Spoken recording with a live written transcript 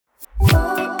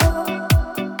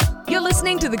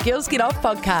listening to the Girls Get Off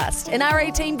podcast, an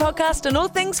R18 podcast on all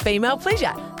things female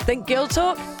pleasure. Think girl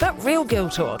talk, but real girl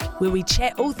talk, where we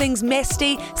chat all things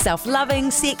masty,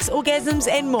 self-loving, sex, orgasms,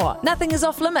 and more. Nothing is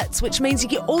off limits, which means you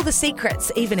get all the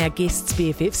secrets even our guests'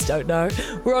 BFFs don't know.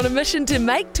 We're on a mission to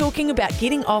make talking about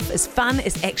getting off as fun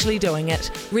as actually doing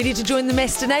it. Ready to join the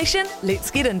Mastination?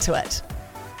 Let's get into it.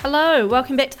 Hello,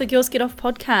 welcome back to the Girls Get Off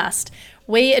podcast.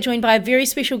 We are joined by a very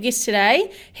special guest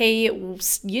today. He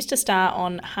used to star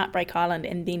on Heartbreak Island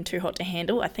and then Too Hot to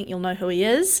Handle. I think you'll know who he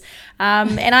is.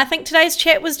 And I think today's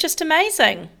chat was just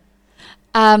amazing.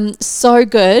 So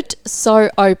good, so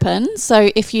open.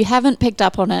 So if you haven't picked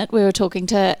up on it, we were talking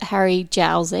to Harry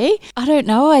Jowsey. I don't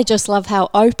know, I just love how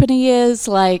open he is,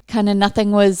 like kind of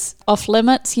nothing was off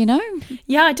limits, you know?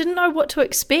 Yeah, I didn't know what to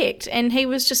expect and he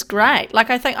was just great. Like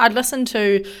I think I'd listened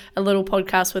to a little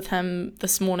podcast with him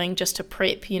this morning just to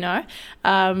prep, you know.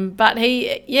 But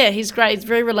he's great. He's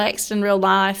very relaxed in real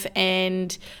life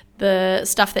and the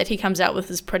stuff that he comes out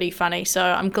with is pretty funny. So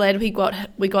I'm glad we got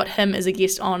him as a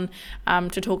guest on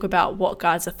to talk about what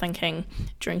guys are thinking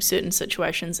during certain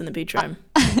situations in the bedroom.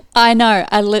 I know.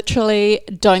 I literally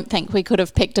don't think we could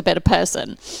have picked a better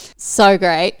person. So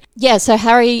great. Yeah, so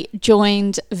Harry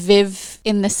joined Viv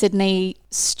in the Sydney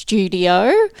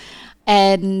studio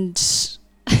and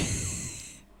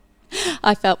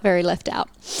I felt very left out.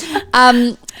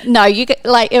 No,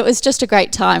 it was just a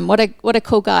great time. What a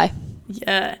cool guy.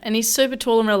 Yeah, and he's super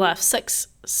tall in real life,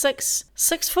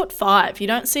 6'5". You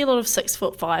don't see a lot of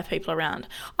 6'5" people around.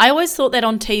 I always thought that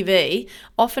on TV,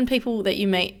 often people that you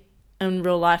meet in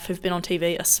real life who've been on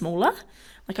TV are smaller.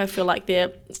 Like I feel like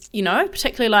they're, you know,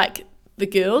 particularly like the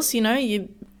girls, you know,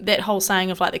 that whole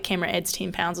saying of like the camera adds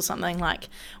 10 pounds or something. Like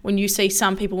when you see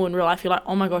some people in real life, you're like,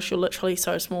 oh my gosh, you're literally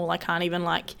so small. I can't even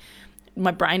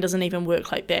my brain doesn't even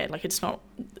work like that. Like it's not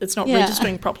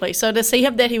registering properly. So to see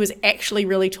him that he was actually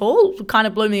really tall kind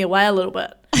of blew me away a little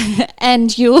bit.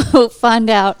 And you'll find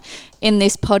out in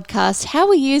this podcast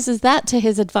how he uses that to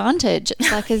his advantage.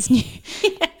 It's like his new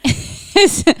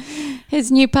his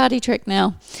new party trick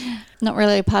now. Not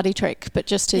really a party trick, but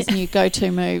just his new go-to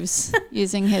moves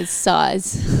using his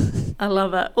size. I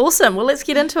love it. Awesome. Well, let's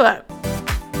get into it.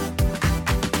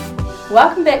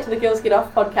 Welcome back to the Girls Get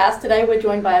Off podcast. Today we're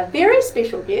joined by a very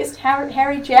special guest,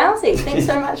 Harry Jowsey. Thanks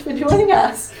so much for joining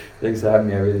us. Thanks for having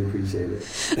me. I really appreciate it.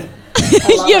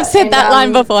 You've said that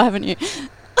line before, haven't you?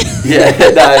 Yeah,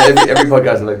 no, every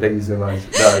podcast I'm like, thank you so much.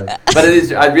 No, but it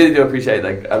is, I really do appreciate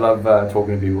it. I love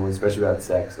talking to people, especially about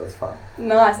sex, so it's fun.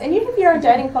 Nice. And you have your own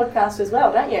dating podcast as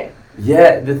well, don't you?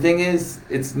 Yeah, the thing is,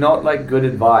 it's not like good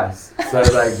advice. So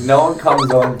like no one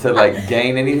comes on to like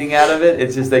gain anything out of it.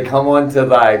 It's just they come on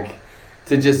to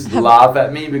just laugh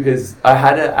at me because I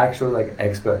had an actual like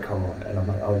expert come on and I'm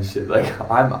like, oh shit, like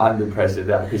I'm under pressure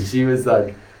now because she was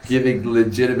like giving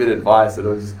legitimate advice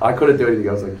and I couldn't do anything.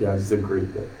 I was like, yeah, I just agreed.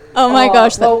 Oh my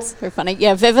gosh, that's so funny.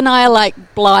 Yeah, Viv and I are like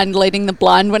leading the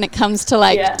blind when it comes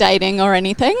to dating or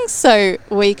anything. So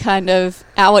we kind of,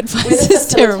 our advice is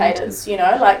terrible. We're the facilitators, you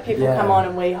know, like people come on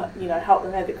and we, you know, help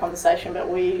them have the conversation, but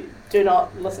we do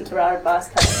not listen to our advice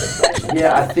kind of situation.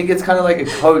 Yeah, I think it's kind of like a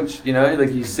coach, you know,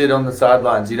 like you sit on the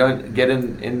sidelines. You don't get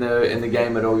in the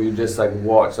game at all. You just like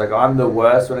watch. Like I'm the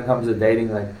worst when it comes to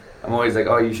dating. Like I'm always like,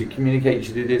 oh, you should communicate. You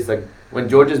should do this. Like when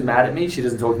Georgia's mad at me, she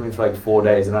doesn't talk to me for like 4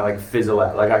 days, and I like fizzle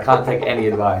out. Like I can't take any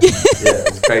advice. Yeah,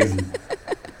 it's crazy.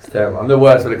 It's terrible. I'm the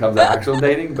worst when it comes to actual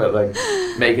dating, but like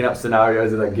making up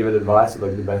scenarios and like giving advice is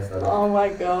like the best. Oh my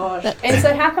gosh! And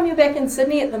so, how come you're back in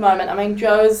Sydney at the moment? I mean,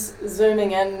 Joe's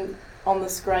zooming in on the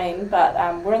screen, but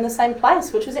we're in the same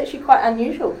place, which is actually quite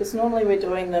unusual because normally we're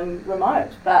doing them remote.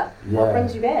 But what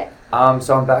brings you back?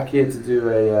 So I'm back here to do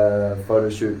a photo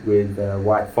shoot with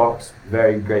White Fox.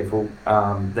 Very grateful.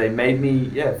 They made me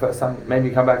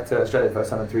come back to Australia first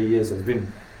time in 3 years. So it's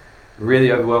been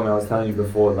really overwhelming. I was telling you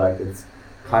before, like it's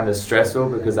kind of stressful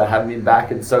because I haven't been back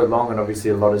in so long, and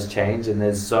obviously a lot has changed. And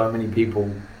there's so many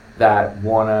people that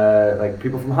want to, like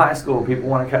people from high school, people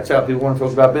want to catch up, people want to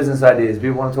talk about business ideas,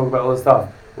 people want to talk about all this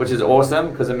stuff, which is awesome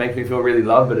because it makes me feel really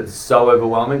loved, but it's so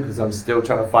overwhelming because I'm still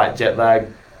trying to fight jet lag,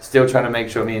 still trying to make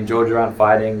sure me and Georgia aren't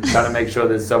fighting, trying to make sure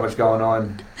there's so much going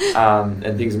on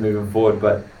and things are moving forward.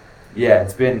 But yeah,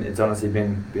 it's honestly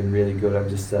been really good. I'm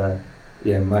just,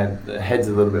 my head's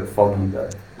a little bit foggy though.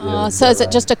 So is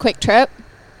it just a quick trip?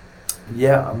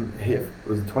 Yeah, I'm here. It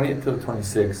was the 20th to the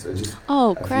 26th, so just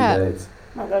a few days.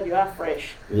 Oh my God, you are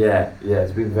fresh. Yeah,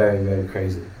 it's been very, very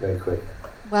crazy, very quick.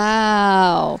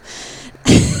 Wow.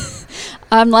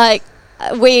 I'm like,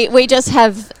 we just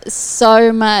have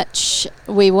so much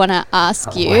we want to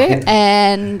ask you,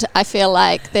 and I feel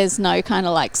like there's no kind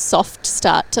of like soft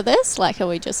start to this. Like, are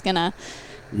we just gonna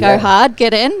Go hard,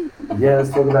 get in. Yeah, let's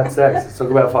talk about sex. Let's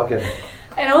talk about fucking.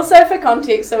 And also for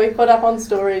context, so we put up on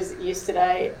stories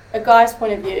yesterday a guy's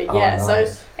point of view. Nice. So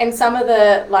and some of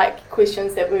the like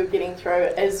questions that we were getting through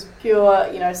is pure,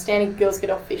 standing girls get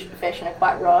off fashion are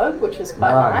quite rogue, which is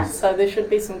quite nice. So there should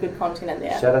be some good content in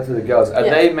there. Shout out to the girls. Are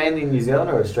they mainly New Zealand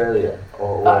or Australia?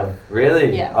 Or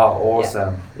really? Yeah. Oh,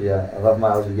 awesome. Yeah, I love my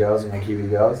Aussie girls and my Kiwi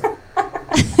girls.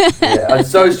 Yeah, it's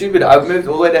so stupid. I moved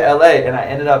all the way to LA and I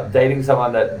ended up dating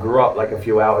someone that grew up like a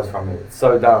few hours from me. It's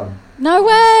so dumb. No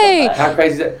way. How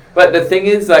crazy is that? But the thing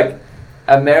is, like,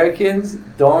 Americans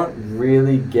don't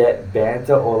really get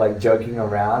banter or like joking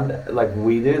around like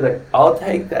we do. Like, I'll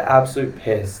take the absolute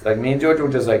piss. Like, me and George will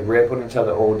just like rip on each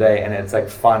other all day and it's like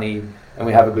funny and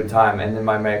we have a good time. And then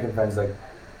my American friends like,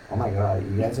 oh my god,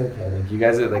 you guys okay? Like, you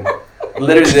guys are like,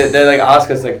 literally they're like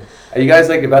ask us like, are you guys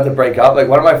like about to break up? Like,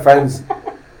 one of my friends,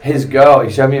 his girl,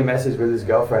 he showed me a message with his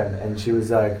girlfriend and she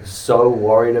was like so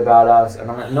worried about us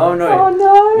and I'm like, no,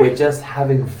 we're just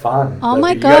having fun. Oh like,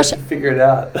 my you gosh. guys can figure it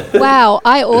out. Wow,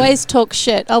 I always talk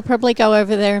shit. I'll probably go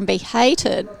over there and be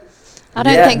hated. I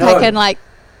don't think I can like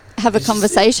have a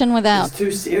conversation without. It's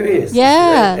too serious.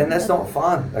 Yeah. And that's not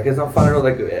fun. Like, it's not fun at all.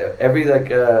 Like,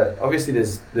 obviously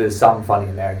there's some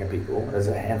funny American people. There's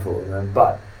a handful of them,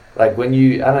 but like when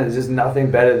you, I don't know, there's just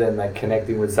nothing better than like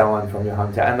connecting with someone from your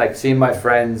hometown. And like seeing my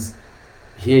friends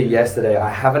here yesterday, I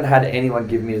haven't had anyone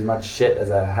give me as much shit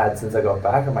as I had since I got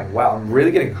back. I'm like, wow, I'm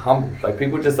really getting humbled. Like,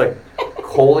 people just like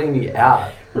calling me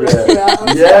out.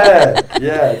 Yeah,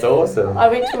 it's awesome. I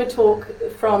went to a talk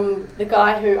from the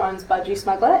guy who owns Budgie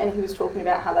Smuggler, and he was talking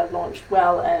about how they've launched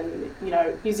well in,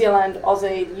 New Zealand,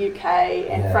 Aussie, the UK,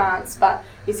 and France. But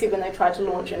he said when they tried to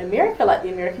launch in America, like, the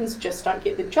Americans just don't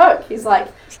get the joke. He's like,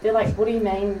 they're like, what do you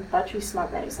mean Budgie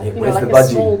Smuggler? And he's like, like a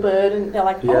small bird, and they're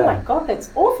like, oh my god, that's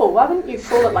awful. Why wouldn't you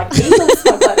call it like eagle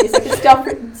smuggler? He's like, it's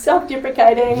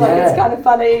self-deprecating, like it's kind of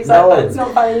funny. He's like, but it's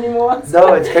not funny anymore.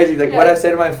 No, it's crazy. Like when I say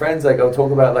to my friends, like I'll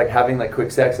talk about like having like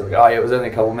quick sex, I'm like, oh yeah, it was only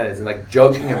a couple minutes, and like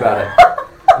joking about it.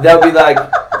 They'll be like,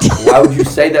 why would you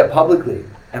say that publicly?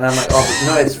 And I'm like, oh,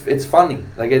 no, it's funny.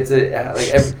 Like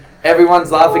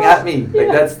everyone's laughing at me.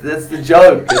 Like that's the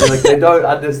joke. And, like, they don't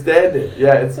understand it.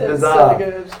 Yeah, it's bizarre. So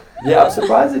good. Yeah, I'm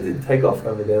surprised it didn't take off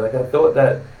over there. Like I thought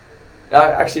that.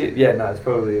 It's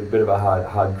probably a bit of a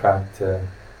hard crack to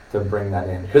bring that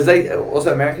in, because they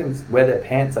also, Americans wear their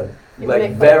pants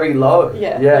like very low.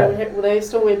 They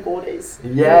still wear boardies.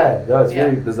 It's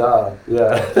really bizarre.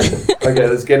 Okay,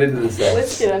 let's get into this.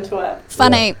 Let's get into it.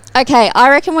 Funny. Okay, I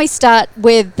reckon we start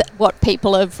with what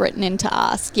people have written in to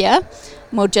ask. And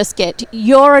we'll just get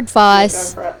your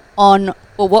advice on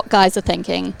what guys are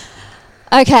thinking.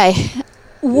 Okay,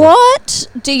 what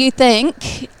do you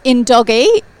think in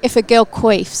doggy if a girl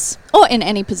queefs, or in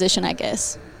any position, I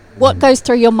guess? What goes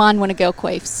through your mind when a girl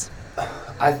queefs?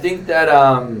 I think that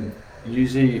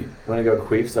usually when a girl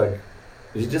queefs, like,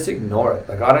 you just ignore it.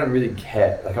 Like, I don't really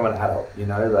care. Like, I'm an adult,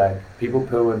 like, people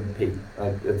poo and pee.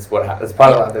 Like, it's what happens. It's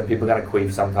part of life that people are gonna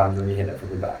queef sometimes when you hit it from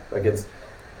the back. Like, it's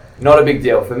not a big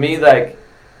deal. For me, like,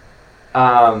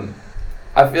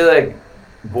 I feel like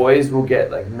boys will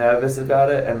get like nervous about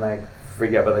it and like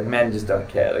freak out, but like men just don't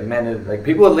care. Like, men are, like,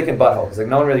 people are licking buttholes. Like,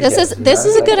 no one really cares. This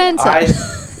is a good answer.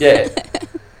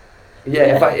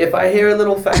 If I hear a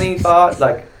little fanny fart,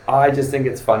 like, I just think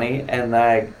it's funny and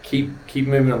like keep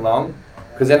moving along,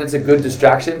 because then it's a good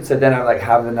distraction. So then I like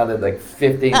have another like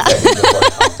 15 seconds before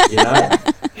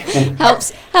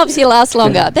helps you last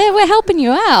longer. There, we're helping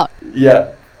you out.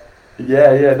 No,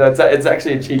 it's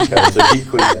actually a cheat code. So keep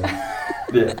quizzing.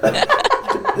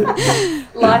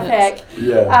 Life hack.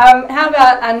 How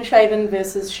about unshaven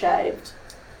versus shaved?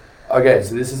 Okay,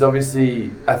 so this is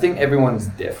obviously, I think everyone's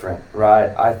different,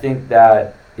 right? I think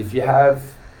that if you have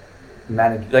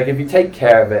if you take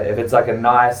care of it, if it's like a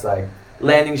nice like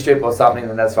landing strip or something,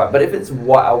 then that's fine. But if it's a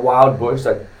wild bush,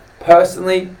 like,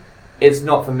 personally, it's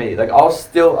not for me. Like, I would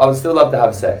still love to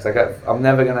have sex. Like, I'm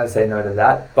never gonna say no to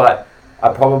that, but I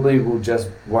probably won't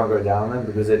go down them,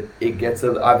 because it gets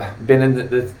I've been in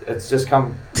this, it's just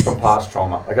come from past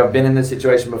trauma. Like, I've been in this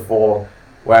situation before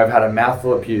where I've had a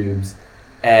mouthful of pubes,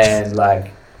 and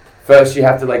like, first you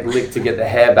have to like lick to get the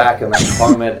hair back and like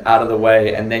comb it out of the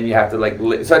way, and then you have to like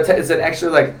lick. So it's an extra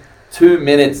like 2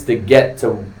 minutes to get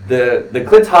to the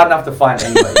clit's hard enough to find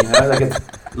anyway, like, it's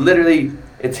literally,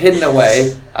 it's hidden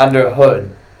away under a hood,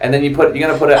 and then you're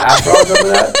gonna put an afro on top of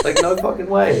that? Like, no fucking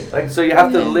way. Like, so you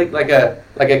have to lick like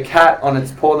a cat on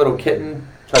its poor little kitten,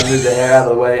 try to move the hair out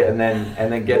of the way, and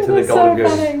then get to the golden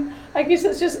goose. Funny. I guess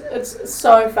it's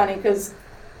so funny, because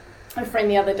a friend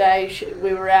the other day,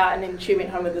 we were out, and then she went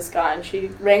home with this guy, and she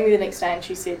rang me the next day and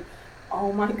she said,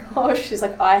 oh my gosh. She's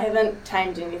like, I haven't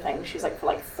tamed anything. She's like, for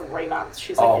like 3 months.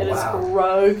 She's like, Oh, it wow. is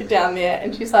rogue down there.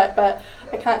 And she's like, but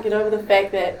I can't get over the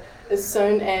fact that as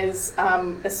soon as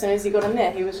he got in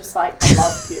there, he was just like, I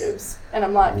love pubes. And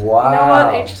I'm like, Wow. you know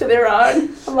what, each to their own.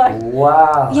 I'm like,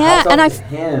 Wow. Yeah, Hats and off to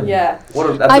him. yeah.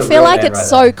 That's I a feel real like man it's right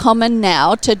so there. common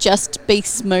now to just be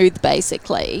smooth,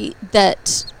 basically,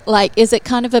 that, like, is it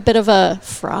kind of a bit of a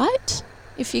fright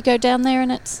if you go down there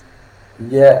and it's...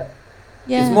 Yeah.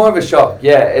 Yeah. It's more of a shock.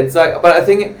 Yeah. It's like, but I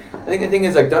think the thing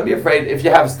is, like, don't be afraid if you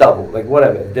have stubble, like,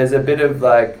 whatever. There's a bit of,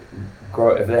 like,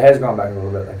 if the hair's gone back a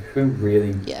little bit, like, who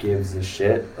really gives a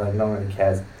shit? Like, no one really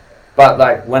cares. But,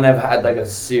 like, when I've had, like, a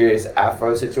serious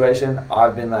afro situation,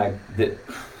 I've been, like,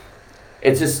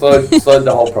 it's just slowed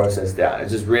the whole process down.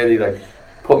 It's just really, like,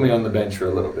 put me on the bench for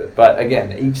a little bit. But,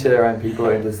 again, each of their own people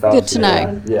are into stuff. Good to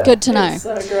know. Yeah. Good to know. It's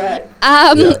so great.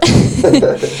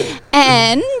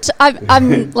 And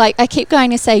I'm like, I keep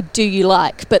going to say, do you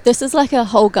like? But this is like a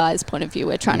whole guy's point of view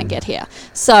we're trying to get here.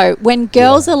 So when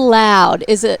girls are loud,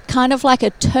 is it kind of like a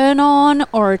turn on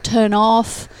or a turn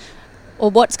off?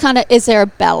 Or is there a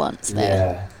balance there?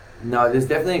 Yeah. No, there's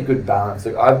definitely a good balance.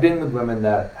 Like, I've been with women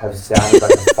that have sounded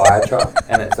like a fire truck,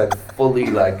 and it's like fully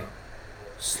like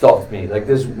stopped me. Like,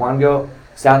 this one girl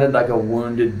sounded like a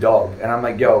wounded dog, and I'm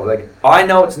like, yo, like, I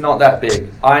know it's not that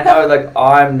big. I know, like,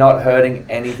 I'm not hurting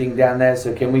anything down there,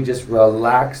 so can we just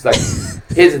relax? Like,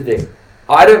 here's the thing.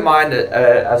 I don't mind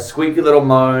a squeaky little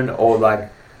moan or,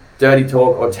 like, dirty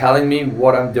talk or telling me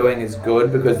what I'm doing is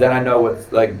good, because then I know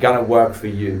what's, like, gonna work for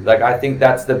you. Like, I think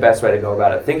that's the best way to go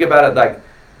about it. Think about it like,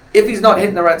 if he's not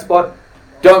hitting the right spot,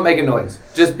 don't make a noise.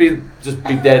 Just be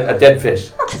dead, a dead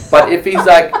fish. But if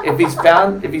he's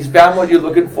found what you're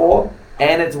looking for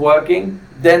and it's working,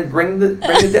 then bring the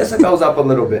decibels up a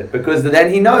little bit, because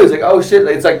then he knows, like, oh shit,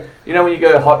 it's like, you know when you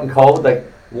go hot and cold, like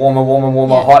warmer,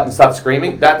 hot, and start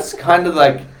screaming. That's kind of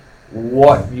like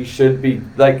what you should be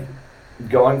like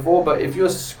going for. But if you're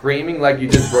screaming like you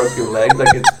just broke your leg,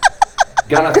 like, it's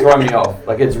gonna throw me off.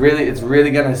 Like, it's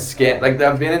really gonna scare. Like,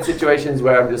 I've been in situations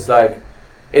where I'm just like,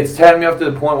 it's turning me off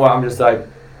to the point where I'm just like,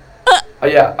 oh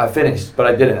yeah, I finished, but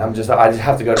I didn't. I just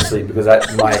have to go to sleep because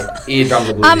my eardrums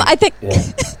are bleeding. I think.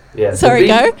 Yeah. Sorry,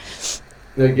 go.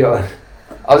 No, go.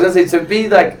 I was gonna say, so be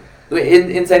like,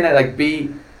 in saying that, like,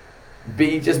 be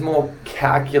just more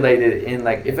calculated in,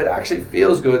 like, if it actually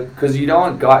feels good, because you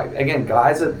don't want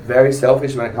guys are very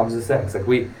selfish when it comes to sex. Like,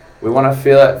 we want to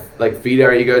feel it, like, feed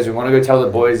our egos. We want to go tell the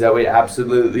boys that we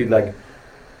absolutely, like,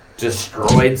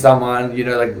 destroyed someone. You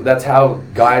know, like, that's how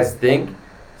guys think.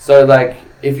 So, like,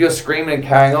 if you're screaming and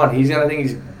carrying on, he's gonna think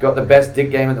he's got the best dick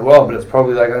game in the world, but it's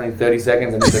probably like only 30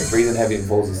 seconds and he's like breathing heavy and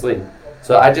falls asleep.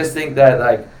 So I just think that,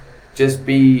 like, just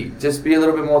be a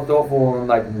little bit more thoughtful on,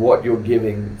 like, what you're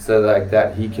giving, so like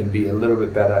that he can be a little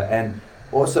bit better. And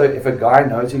also, if a guy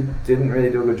knows he didn't really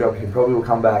do a good job, he probably will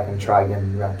come back and try again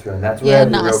in round 2, and that's where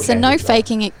the real nice. So no changes are.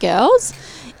 faking it, girls.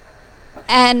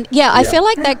 And I feel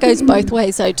like that goes both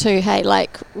ways though too. Hey,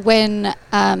 like when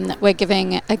we're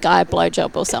giving a guy a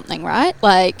blowjob or something, right?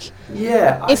 Like,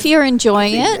 if you're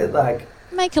enjoying it, like,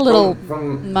 make a little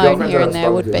from moan here and girlfriends that I've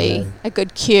there would spoken to, be man, a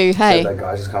good cue. Hey, that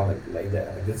guy's just kind of like lay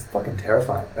there. Like, it's fucking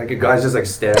terrifying. Like, a guy's just like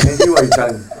staring at you while you're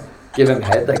trying to give him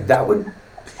head. Like, that would,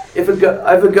 if a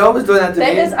girl was doing that to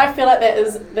me, I feel like that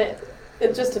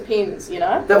it just depends, you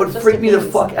know. that would freak me the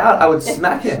fuck out. I would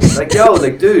smack him. Like, yo,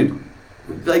 like, dude,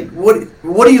 like, what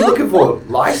are you looking for?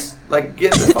 Lice? Like,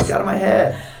 get the fuck out of my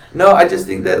hair. No, I just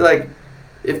think that, like,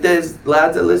 if there's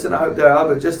lads that listen, I hope there are,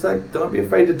 but just, like, don't be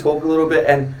afraid to talk a little bit.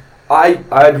 And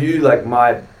I view, like,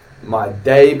 my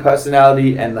day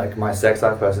personality and, like, my sex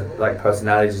life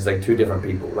personality is just, like, two different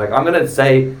people. Like, I'm gonna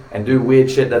say and do weird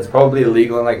shit that's probably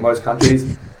illegal in, like, most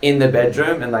countries in the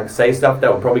bedroom, and, like, say stuff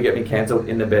that will probably get me cancelled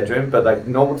in the bedroom, but, like,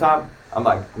 normal time, I'm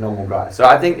like a normal guy. So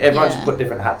I think everyone should put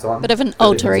different hats on. bit of an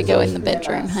alter ego in the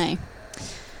bedroom. Hey.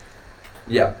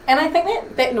 Yeah. And I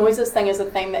think that noises thing is a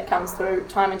thing that comes through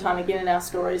time and time again in our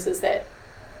stories, is that,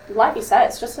 like you say,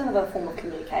 it's just another form of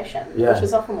communication, which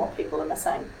is often what people are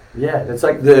missing. Yeah, it's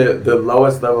like the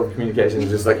lowest level of communication is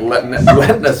just like letting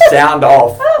the sound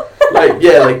off. Like,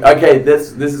 yeah, like, okay,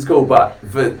 this is cool, but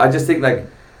I just think, like,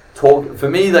 talk, for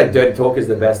me, like, dirty talk is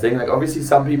the best thing. Like, obviously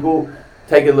some people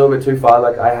take it a little bit too far.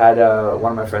 Like, I had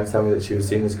one of my friends tell me that she was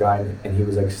seeing this guy and he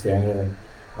was like staring at her like,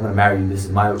 I'm gonna marry you, this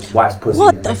is my wife's pussy.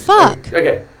 What the fuck?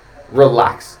 Okay,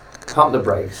 relax, pump the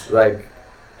brakes. Like,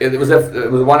 it was a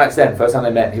one night stand, first time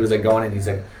they met. He was like going in, he's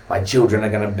like, my children are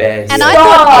gonna bear. And like, I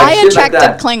thought I shit like attracted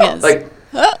that. clingers. Like,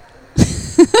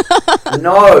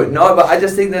 no, but I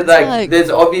just think that, like, there's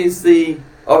obviously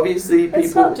people.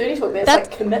 It's not dirty talk, that's like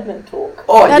commitment talk.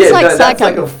 Oh, That's yeah, like no, that's psycho.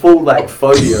 like a full, like,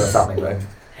 phobia or something, like.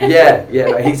 Yeah,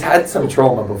 like, he's had some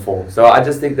trauma before, so I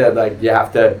just think that like you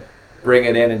have to bring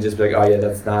it in and just be like, oh yeah,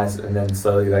 that's nice, and then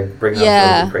slowly like bring up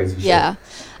some of the crazy shit. Yeah.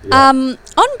 On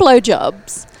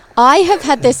blowjobs, I have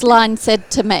had this line said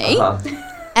to me,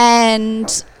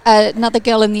 and another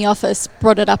girl in the office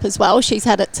brought it up as well. She's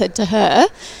had it said to her.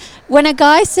 When a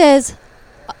guy says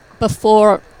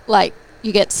before, like,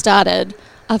 you get started,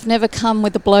 I've never come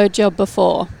with a blowjob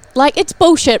before. Like, it's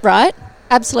bullshit, right?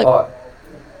 Absolutely. Oh,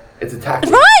 it's a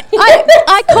tactic. Right?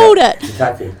 I called it. It's a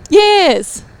tactic.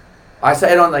 Yes. I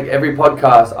say it on like every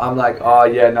podcast. I'm like, oh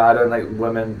yeah, no, I don't like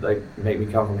women like make me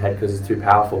come from head because it's too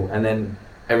powerful. And then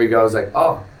every girl's like,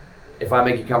 oh, if I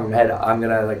make you come from head, I'm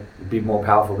gonna like be more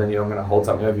powerful than you. I'm gonna hold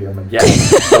something over you. I'm like, yeah,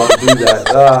 don't do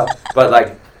that. But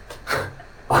like,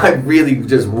 I really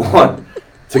just want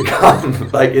to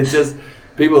come. Like, it's just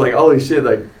people are like, holy shit,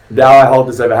 like now I hold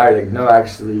this over Harry. Like, no,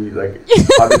 actually, like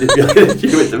I manipulated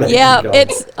you with the make yeah, me come.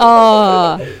 it's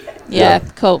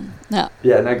cool. No.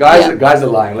 Yeah, no, guys are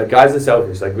lying. Like, guys are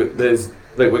selfish. Like,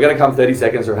 we're gonna come 30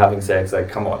 seconds from having sex. Like,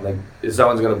 come on. Like, if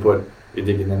someone's gonna put your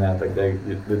dick in their mouth, like, the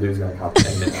dude's gonna come.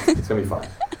 It's gonna be fine.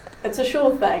 It's a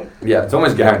sure thing. Yeah, it's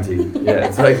almost guaranteed. Yeah,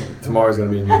 it's like tomorrow's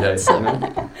gonna be a new day. You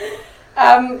know?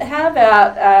 How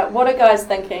about what are guys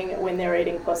thinking when they're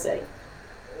eating pussy?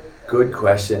 Good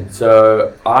question.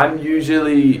 So I'm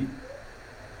usually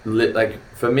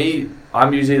for me,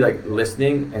 I'm usually like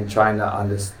listening and trying to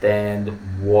understand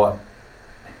what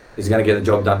is going to get the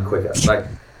job done quicker. Like,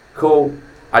 cool.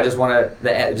 I just want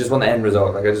the end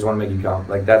result. Like, I just want to make you come.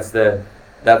 Like, that's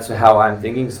how I'm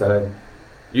thinking. So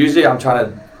usually I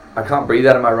can't breathe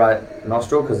out of my right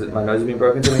nostril because my nose has been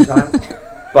broken too many times.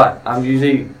 But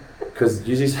because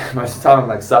usually most of the time I'm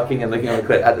like sucking and licking on the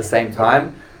clit at the same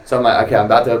time. So I'm like, okay,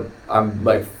 I'm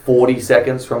like 40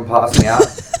 seconds from passing out.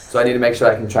 So I need to make sure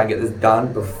I can try and get this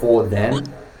done before then.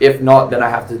 If not, then I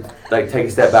have to like take a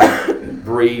step back,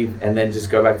 breathe, and then just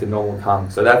go back to normal tongue.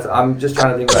 So I'm just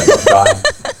trying to think about not dying.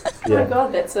 Yeah. Oh my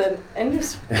god, that's an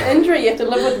injury you have to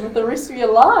live with the rest of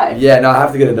your life. Yeah, no, I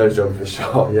have to get a nose job for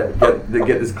sure. Yeah,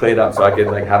 get this cleared up so I can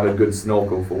like have a good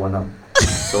snorkel for when I'm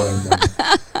sorting things.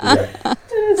 Yeah.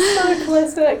 It is so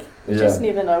classic. You just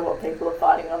never know what people are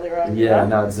fighting on their own. Yeah,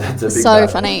 no, it's a big so battle.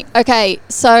 funny. Okay,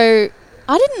 so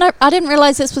I didn't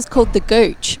realise this was called the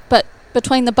gooch, but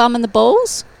between the bum and the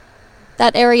balls,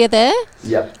 that area there.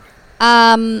 Yep.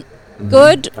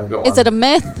 Good. Is it a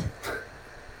myth?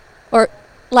 Or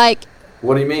like?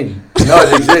 What do you mean? No,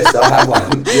 it exists. I have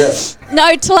one. Yeah.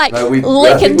 No, to like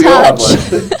lick and touch.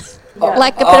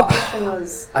 Like a bit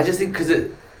of. I just think because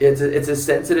it's a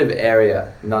sensitive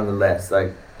area nonetheless.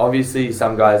 Like, obviously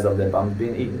some guys love their bums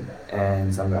being eaten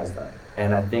and some guys don't.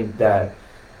 And I think that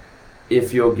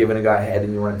if you're giving a guy a head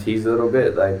and you want to tease a little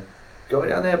bit, like, go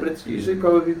down there, but it's usually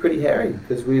probably pretty hairy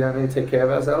because we don't really take care of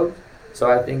ourselves.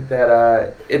 So I think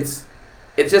that it's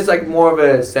just like more of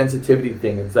a sensitivity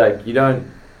thing. It's like you don't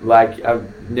like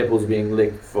nipples being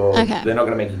licked for, they're not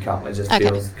going to make you come. It just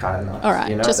feels kind of nice. All right,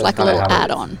 you know? just like a little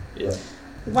add-on. Yeah.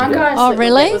 One guy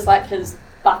really? It was like his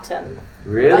button.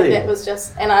 Really? Like that was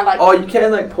just, and I like. Oh, you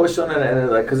can like push on it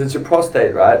and like, because it's your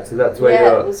prostate, right? So that's where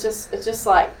you're. It's just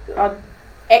like I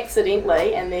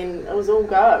accidentally, and then it was all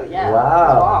go. Yeah. Wow.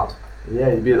 It was wild.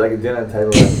 Yeah, you'd be at like a dinner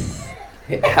table.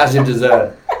 Like, how's your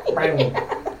dessert?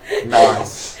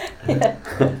 Nice. Yeah.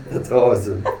 That's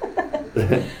awesome.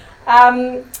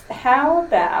 How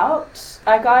about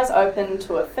are guys open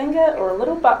to a finger or a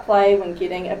little butt play when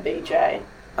getting a BJ?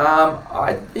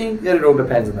 I think that it all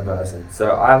depends on the person.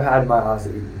 So I've had my ass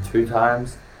eaten 2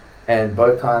 times, and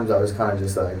both times I was kind of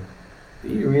just like, do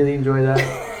you really enjoy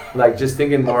that? Like, just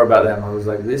thinking more about them, I was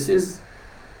like, this is,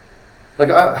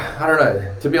 like, I don't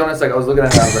know. To be honest, like, I was looking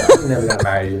at it and I was like, I'm never going to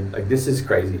marry you. Like, this is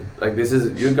crazy. Like, this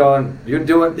is, you're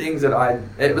doing things that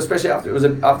especially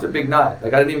after a big night.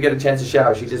 Like, I didn't even get a chance to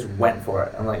shower. She just went for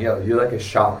it. I'm like, yo, you're like a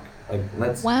shark. Like,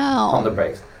 let's pump the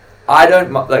brakes. I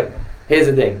don't, like, here's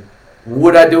the thing.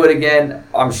 Would I do it again?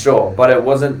 I'm sure, but it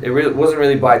wasn't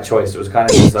really by choice. It was kind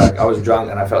of just like I was drunk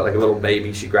and I felt like a little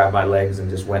baby. She grabbed my legs and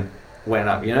just went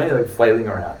up, you know, like flailing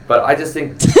around. But I just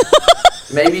think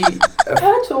maybe.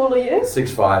 How tall are you?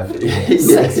 6'5".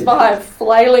 6'5",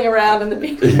 flailing around in the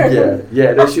bedroom.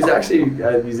 Yeah. No, she's actually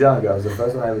a New Zealand girl. It was the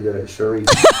first one I ever did it. Cherise.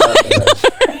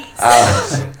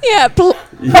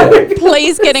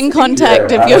 Please get in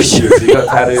contact if you're sure. She got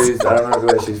tattoos. I don't know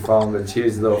where she's from, but she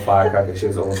was a little firecracker. She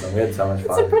was awesome. We had so much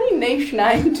fun. It's a pretty niche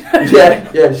name too.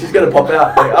 Yeah, she's gonna pop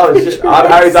out. Like, oh shit, I'm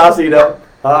Harry's ass eater.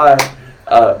 Hi.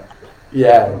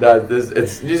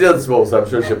 It's New Zealand's small, so I'm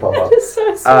sure she'll pop up. It's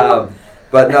so small.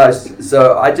 But no,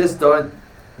 so I just don't.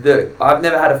 I've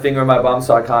never had a finger in my bum,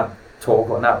 so I can't talk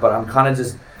on that. But I'm kind of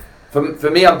just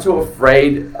For me, I'm too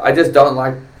afraid. I just don't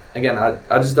like. Again,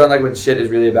 I just don't like when shit is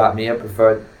really about me. I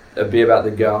prefer it be about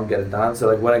the girl and get it done. So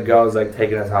like when a girl's like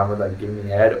taking her time with like giving me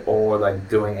head or like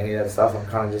doing any of that stuff, I'm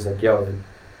kind of just like, yo,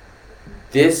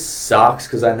 this sucks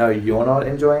because I know you're not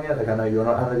enjoying it. Like I know you're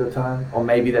not having a good time, or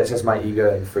maybe that's just my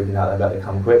ego like freaking out about to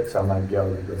come quick. So I'm like, yo,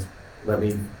 like let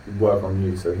me work on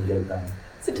you so we can get it done.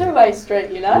 It's a two-way street,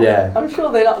 you know? Yeah. I'm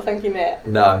sure they're not thinking that.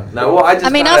 No. Well, I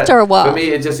mean, after a while. For me,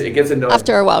 it gets annoying.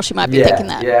 After a while, she might be thinking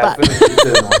that. Yeah, but.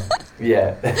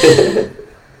 Yeah.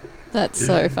 That's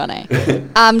so funny.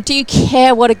 Do you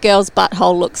care what a girl's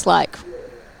butthole looks like?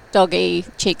 Doggy,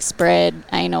 cheek spread,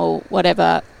 anal,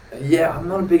 whatever. Yeah, I'm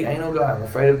not a big anal guy. I'm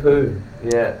afraid of poo.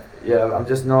 Yeah. I'm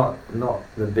just not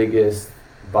the biggest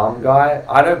bum guy.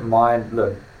 I don't mind.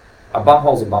 Look, a bum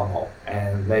hole's a bum hole,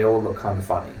 and they all look kind of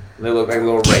funny. They look like a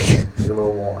little raisin, like a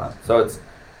little walnut. So it's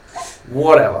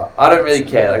whatever. I don't really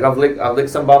care. Like I've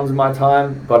licked some bums in my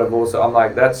time, but I'm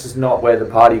like, that's just not where the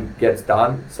party gets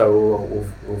done. So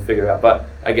we'll figure it out. But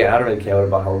again, I don't really care what a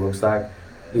butthole looks like.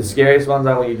 The scariest ones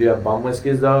are when you do have bum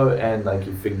whiskers though, and like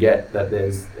you forget that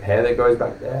there's hair that goes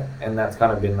back there, and that's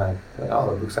kind of been like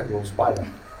oh, it looks like a little spider.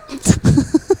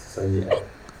 So yeah.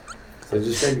 So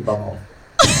just shave your bum hole.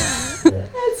 Yeah.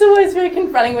 It's always very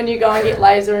confronting when you go and get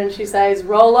laser and she says,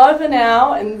 roll over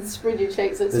now and spread your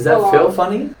cheeks. It's Does that feel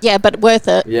funny? Yeah, but worth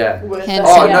it. Yeah. Worth it.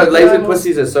 Oh, Yeah, no, laser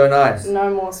pussies are so nice.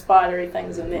 No more spidery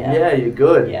things in there. Yeah, you're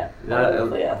good. Yeah.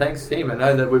 Thanks, team. I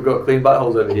know that we've got clean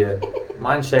buttholes over here.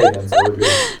 Mine's shaven, so we're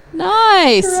good.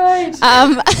 Nice. Great.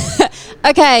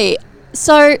 Okay,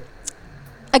 so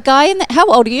a guy how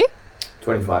old are you?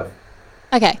 25.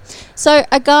 Okay, so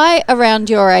a guy around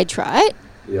your age, right?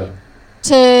 Yeah.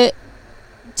 To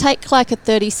take like a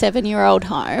 37-year-old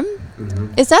home,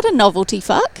 is that a novelty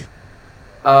fuck?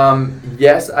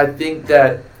 Yes, I think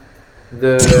that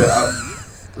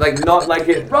not like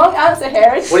it. Wrong answer,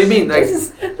 Harry. What do you mean? Like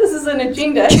this is an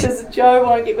agenda because Joe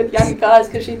won't get with younger guys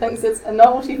because she thinks it's a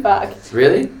novelty fuck.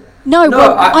 really? No,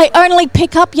 well, I only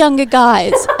pick up younger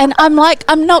guys, and I'm like,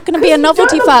 I'm not going to be a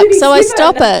novelty fuck, so I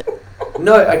stop it.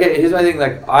 No, okay. Here's my thing.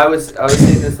 Like I was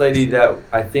seeing this lady that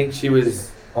I think she was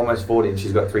almost 40 and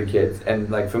she's got 3 kids, and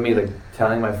like for me, like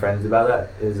telling my friends about that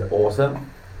is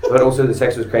awesome, but also the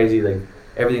sex was crazy. Like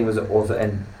everything was awesome,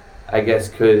 and I guess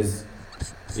because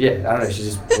I don't know,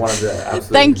 she's just one of the absolute.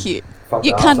 Thank you. Fuck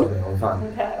You the can't. arse off me all the time.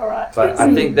 Okay, all right. But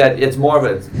I think that it's more of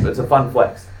it's a fun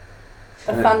flex.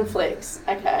 A fun flex.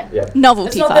 Okay. Yeah.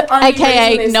 Novelty It's not fuck, the only reason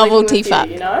aka they're novelty sleeping with fuck.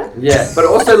 You know. Yeah, but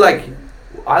also like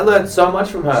I learned so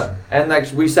much from her, and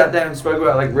like we sat down and spoke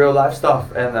about like real life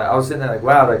stuff, and I was sitting there like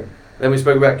wow, like then we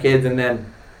spoke about kids, and then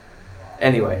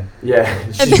anyway,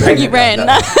 And then you ran.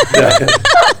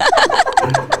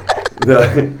 No.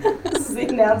 This is the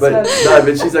announcement.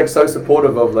 But she's like so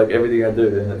supportive of like everything I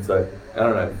do, and it's like I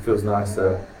don't know, it feels nice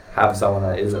to have someone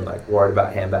that isn't like worried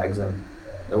about handbags and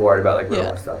they're worried about like real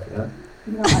life stuff, you know?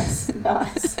 Nice.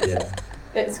 Yeah.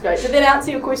 That's great. Did that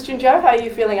answer your question, Joe? How are you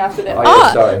feeling after that? Oh,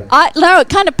 yeah, sorry. No, it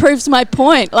kind of proves my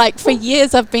point. Like for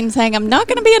years, I've been saying I'm not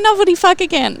going to be a novelty fuck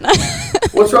again.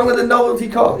 What's wrong with the novelty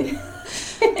cock?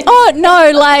 Oh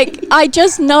no, like I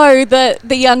just know that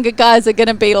the younger guys are going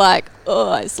to be like, oh,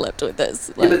 I slept with this.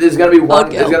 Like, Yeah, but there's gonna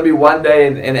be one day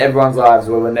in everyone's lives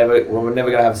where we're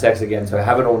never gonna have sex again. So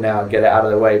have it all now, get it out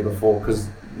of the way before, because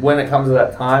when it comes to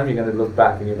that time, you're gonna look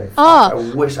back and you're like, fuck, I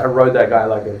wish I rode that guy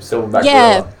like a silverback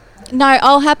gorilla. No,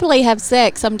 I'll happily have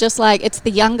sex. I'm just like, it's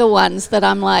the younger ones that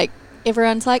I'm like,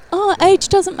 everyone's like, oh, age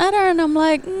doesn't matter, and I'm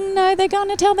like, no, they're going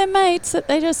to tell their mates that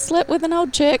they just slept with an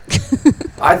old chick.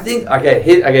 I think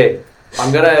okay.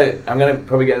 I'm gonna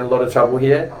probably get in a lot of trouble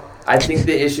here. I think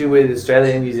the issue with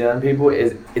Australia and New Zealand people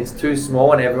is it's too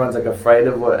small and everyone's like afraid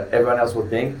of what everyone else will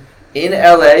think. In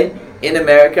LA, in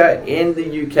America, in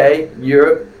the UK,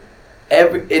 Europe,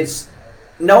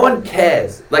 no one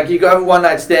cares. Like you go for one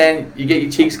night stand, you get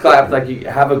your cheeks clapped, like you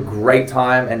have a great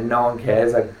time and no one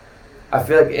cares. Like I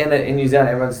feel like in New Zealand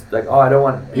everyone's like, oh, I don't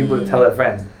want people to tell their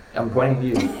friends. I'm pointing at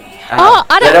you.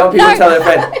 I don't want people to tell their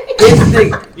friends. Here's the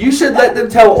thing, you should let them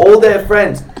tell all their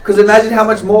friends, because imagine how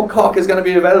much more cock is going to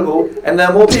be available, and the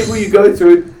more people you go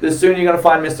through, the sooner you're going to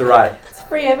find Mr. Right. It's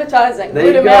free advertising. There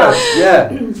you go.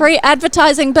 Yeah. Free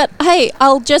advertising, but hey,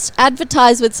 I'll just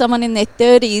advertise with someone in their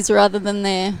 30s rather than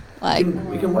their like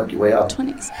We can work your way up.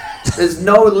 20s. There's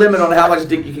no limit on how much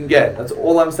dick you can get. That's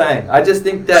all I'm saying. I just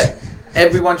think that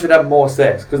everyone should have more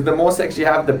sex, because the more sex you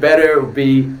have, the better it will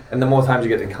be, and the more times you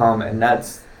get to come, and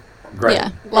that's great. Yeah,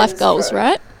 life goals, true.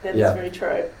 right? That is very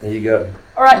true. There you go.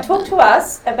 All right, talk to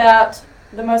us about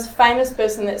the most famous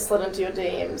person that slid into your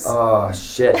DMs. Oh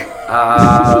shit.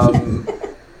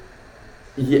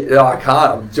 Yeah, I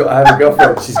can't. I have a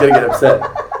girlfriend. She's gonna get upset.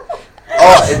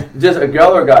 just a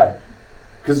girl or a guy?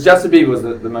 Because Justin Bieber was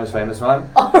the most famous one.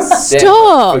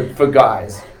 Stop. For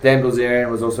guys. Dan Bilzerian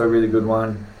was also a really good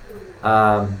one.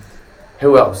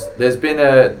 Who else? There's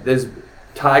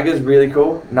Tiger's really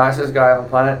cool. Nicest guy on the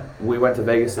planet. We went to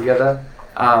Vegas together.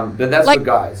 But that's for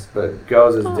guys. But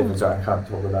girls is different. Sorry, I can't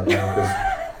talk about that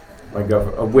because my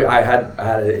girlfriend. I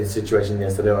had a situation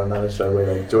yesterday on another show where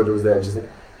like Georgia was there. And she's like,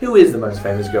 "Who is the most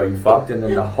famous girl you fucked?" And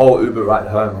then the whole Uber ride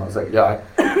home, I was like, "Yeah."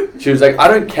 She was like, "I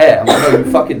don't care." I'm like, "No,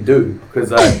 you fucking do,"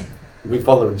 because we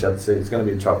follow each other, so it's gonna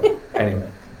be trouble anyway.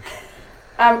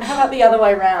 How about the other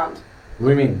way round? What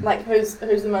do you mean? Like, who's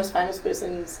the most famous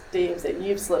person's DMs that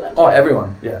you've slid in? Oh,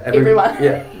 everyone. Yeah, everyone.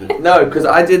 Yeah. No, because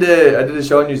I did a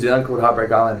show in New Zealand called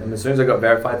Heartbreak Island, and as soon as I got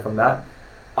verified from that,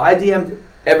 I DM'd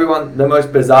everyone the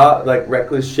most bizarre, like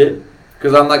reckless shit.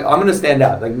 Because I'm like, I'm gonna stand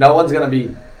out. Like, no one's gonna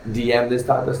be DM this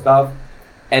type of stuff.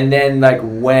 And then like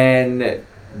when,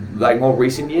 like more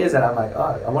recent years, and I'm like,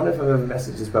 oh, I wonder if I've ever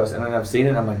messaged this person, and then I've seen it,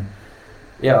 and I'm like,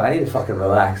 yeah, I need to fucking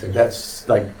relax. Like that's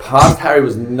like past Harry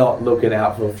was not looking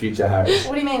out for future Harry.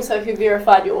 What do you mean? So if you're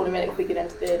verified, you automatically get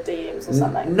into their DMs or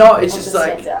something? No, it's just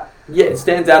like stands out? Yeah, it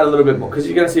stands out a little bit more because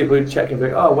you're gonna see a blue check and be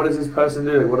like, oh, what does this person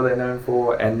do? Like, what are they known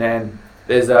for? And then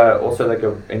there's also like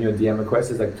in your DM request,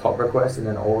 there's like top requests and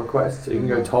then all requests. So you can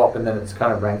go top, and then it's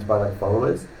kind of ranked by like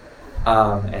followers.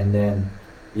 And then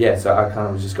yeah, so I kind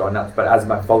of was just going nuts. But as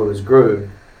my followers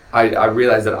grew, I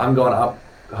realized that I'm going up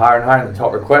higher and higher in the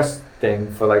top request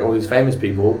thing for like all these famous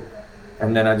people,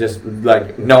 and then I just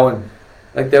like no one,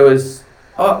 like there was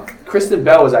Kristen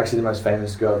Bell was actually the most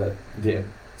famous girl that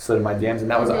slid in my DMs, and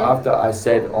that was after I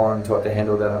said on Talk to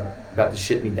Handle that I'm about to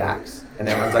shit me Dax, and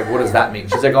everyone's like, what does that mean?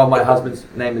 She's like, oh, my husband's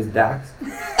name is Dax.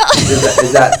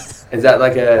 Is that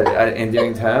like an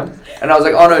endearing term? And I was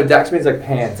like, oh no, Dax means like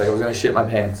pants, like I was gonna shit my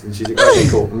pants. And she's like, okay,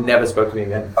 cool. Never spoke to me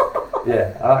again.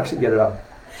 Yeah, I'll actually get it up.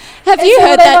 Have you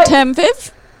heard that term,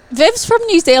 Viv? Viv's from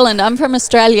New Zealand. I'm from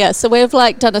Australia, so we've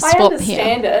like done a swap here.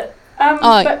 I understand it.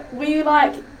 But were you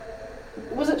like,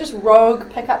 was it just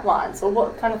rogue pickup lines, or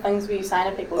what kind of things were you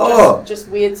saying to people? Just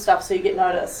weird stuff so you get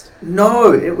noticed?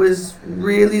 No, it was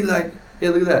really like,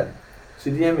 yeah, look at that. She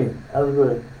DM'd me out of the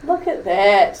blue. Look at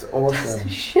that. It's awesome.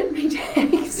 Shit me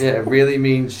Dax. Yeah, it really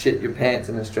means shit your pants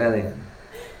in Australian.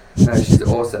 No, she's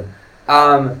awesome.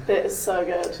 That is so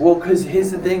good. Well, because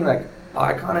here's the thing, like,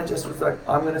 I kind of just was like,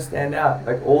 I'm going to stand out.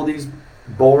 Like, all these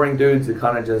boring dudes are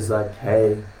kind of just like,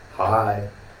 hey, hi,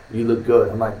 you look good.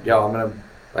 I'm like, yo, I'm going to,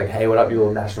 like, hey, what up, you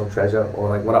little national treasure? Or,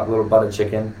 like, what up, little butter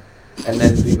chicken? And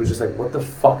then people are just like, what the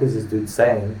fuck is this dude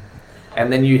saying?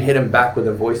 And then you hit them back with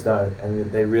a voice note,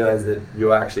 and they realize that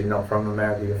you're actually not from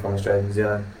America, you're from Australia, New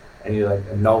Zealand, and you're like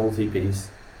a novelty piece.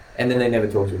 And then they never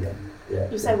talk to you again. Yeah.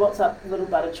 You say, what's up, little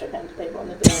butter chicken to people on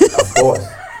the DM? Of course.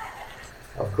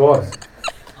 Of course.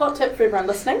 Hot tip for everyone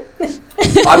listening.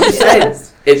 I'm just saying,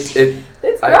 it's great.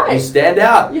 You stand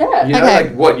out. Yeah. You know,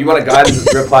 like what you want a guy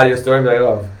to reply to your story and be like,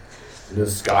 oh, the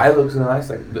sky looks nice.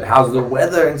 Like, how's the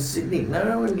weather in Sydney?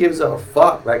 No one gives a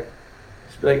fuck. Like,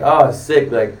 just be like, oh,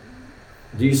 sick. Like,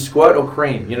 do you squirt or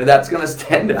cream? You know, that's gonna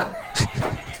stand out.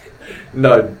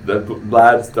 No, the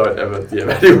lads don't ever DM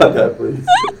anyone that, please.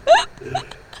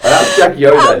 I asked Jackie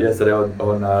O that yesterday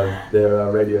on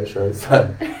their radio show,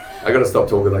 so I gotta stop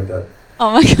talking like that.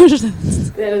 Oh my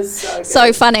goodness. That is so good.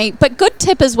 So funny. But good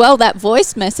tip as well, that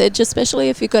voice message, especially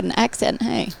if you've got an accent,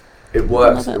 hey. It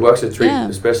works. It works a treat,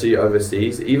 especially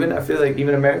overseas. Even, I feel like,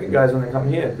 even American guys when they come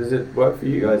here, does it work for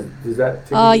you guys? Does that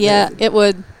tickle Oh, yeah, it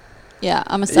would. Yeah,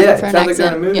 I'm a sucker for an accent. Yeah, it sounds like they're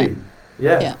in a movie.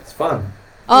 Yeah, it's fun.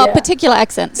 Oh, particular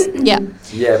accents. Yeah.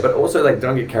 Yeah, but also, like,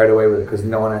 don't get carried away with it because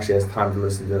no one actually has time to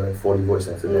listen to, like, 40 voice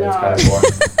notes a day. No. It's kind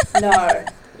of boring. No.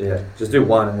 Yeah, just do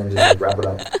one and then just like, wrap it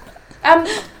up.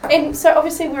 And so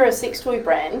obviously we're a sex toy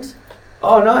brand.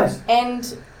 Oh, nice.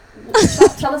 And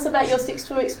tell us about your sex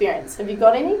toy experience. Have you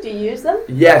got any? Do you use them?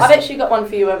 Yes. I've actually got one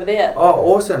for you over there.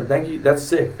 Oh, awesome. Thank you. That's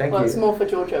sick. Thank you. Well, it's more for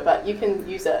Georgia, but you can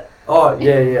use it. Oh,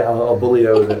 yeah. I'll bully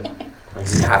her with it.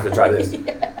 You have to try this.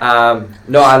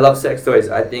 No, I love sex toys.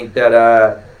 I think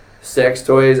that sex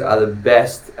toys are the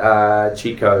best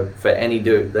cheat code for any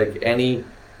dude. Like, any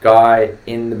guy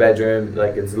in the bedroom,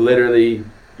 like, it's literally...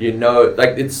 You know,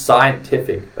 like, it's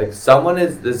scientific. Like,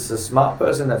 there's a smart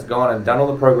person that's gone and done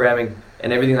all the programming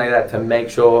and everything like that to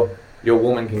make sure your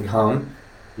woman can come.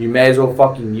 You may as well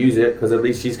fucking use it because at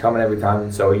least she's coming every time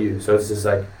and so are you. So it's just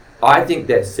like, I think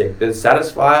they're sick. The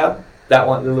Satisfier, that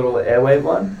one, the little airwave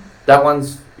one, that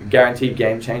one's guaranteed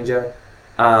game changer.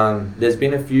 There's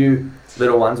been a few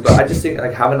little ones, but I just think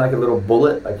like having like a little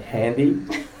bullet like handy,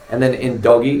 and then in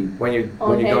doggy when you're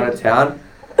going to town,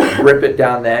 rip it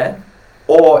down there.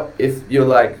 Or if you're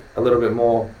like a little bit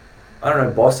more I don't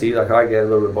know, bossy, like I get a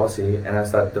little bit bossy and I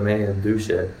start demanding them do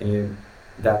shit, and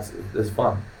that's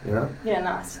fun, you know? Yeah,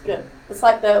 nice, good. It's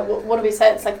like what do we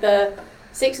say? It's like the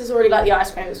sex is already like the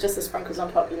ice cream, it's just the sprinkles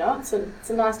on top, you know? It's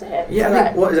a nice to have. Yeah, I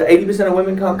think, what is it, 80% of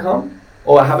women can't come?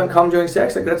 Or haven't come during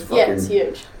sex? Like, that's fucking... Yeah, it's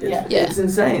huge. It's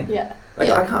insane. Yeah. Like,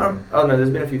 I can't... Oh, no,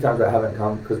 there's been a few times where I haven't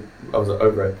come because I was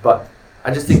over it. But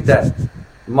I just think that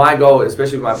my goal,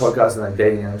 especially with my podcast and like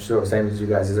dating, I'm sure same as you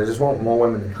guys, is I just want more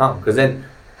women to come. Because then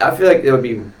I feel like there would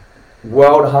be...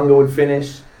 World hunger would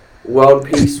finish. World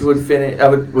peace would finish.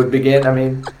 Would begin. I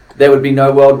mean, there would be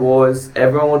no world wars.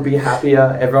 Everyone would be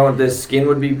happier. Their skin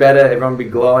would be better. Everyone would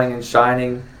be glowing and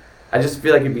shining. I just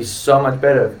feel like it'd be so much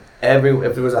better if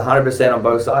it was 100% on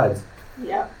both sides.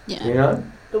 Yeah. You know?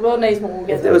 The world needs more.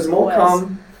 If there was more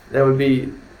calm, it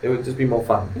would just be more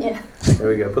fun. Yeah. There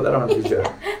we go. Put that on a t-shirt.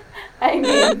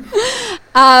 Amen.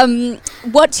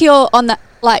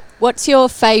 What's your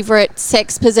favourite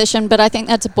sex position? But I think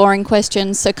that's a boring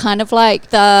question. So kind of like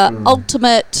the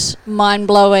ultimate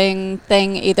mind-blowing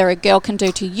thing either a girl can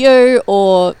do to you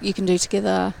or you can do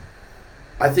together.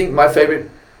 I think my favourite,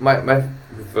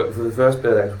 for the first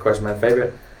bit of that question, my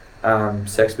favourite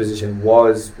sex position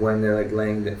was when they're like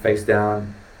laying face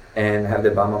down and have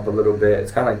their bum up a little bit.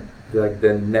 It's kind of like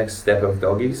the next step of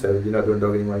doggy. So you're not doing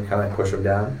doggy anymore, you kind of like push them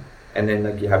down. And then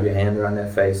like you have your hand around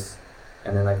their face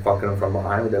and then like fucking them from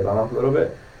behind with their bum up a little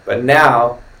bit. But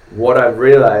now, what I've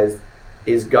realized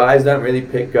is guys don't really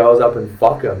pick girls up and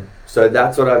fuck them. So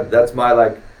that's my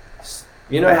like,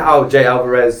 you know how Jay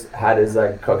Alvarez had his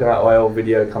like coconut oil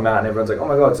video come out and everyone's like, oh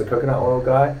my god, it's a coconut oil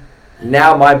guy?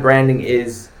 Now my branding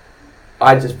is,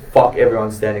 I just fuck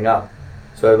everyone standing up.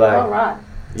 So like, oh, right.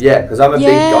 Yeah, because I'm a big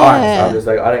guy, so I'm just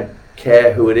like, I don't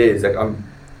care who it is. Like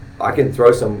I can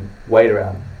throw some weight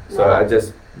around. So I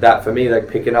just, that for me, like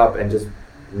picking up and just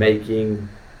making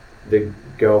the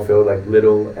girl feel like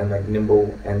little and like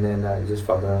nimble, and then just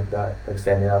fucking like that, like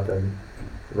standing up and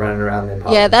running around their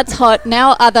apartment. Yeah, that's hot.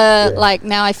 Now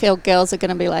now I feel girls are going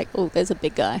to be like, oh, there's a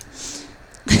big guy.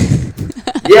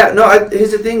 Yeah, no,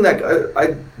 here's the thing, like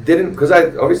I didn't, because I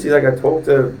obviously like I talked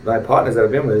to my partners that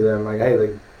I've been with, and I'm like, hey,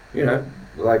 like, you know,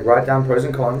 like write down pros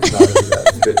and cons. No,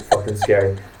 it's a bit fucking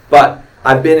scary. But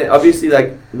I've been, obviously,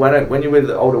 like when you're with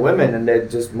older women and they're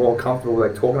just more comfortable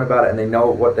like talking about it and they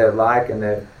know what they're like and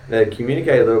they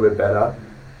communicate a little bit better,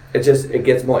 it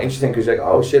gets more interesting because you're like,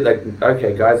 oh shit, like,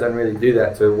 okay, guys don't really do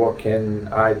that, so what can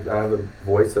I have a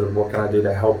voice of what can I do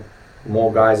to help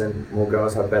more guys and more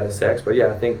girls have better sex. But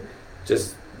yeah, I think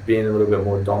just being a little bit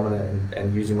more dominant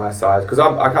and using my size, because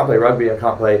I can't play rugby, I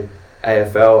can't play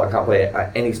AFL, I can't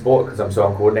play any sport because I'm so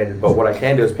uncoordinated, but what I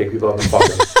can do is pick people up and fuck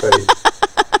them. So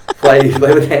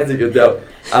play with hands that you're dealt.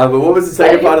 But what was the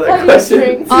second part of that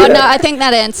question? Oh no, I think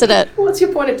that answered it. What's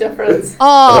your point of difference?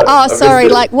 Sorry,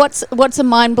 like what's a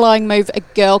mind-blowing move a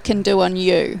girl can do on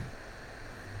you?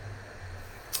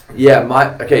 Yeah,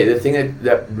 the thing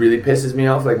that really pisses me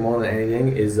off, like more than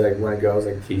anything, is like when a girl's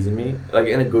like teasing me, like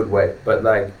in a good way, but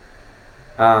like,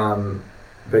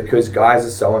 because guys are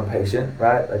so impatient,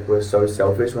 right? Like we're so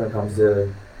selfish when it comes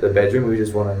to the bedroom. We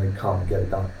just want to like come and get it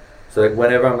done. So like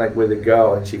whenever I'm like with a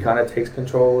girl and she kind of takes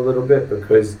control a little bit,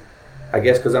 because I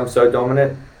guess because I'm so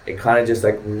dominant, it kind of just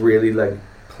like really like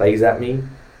plays at me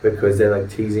because they're like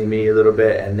teasing me a little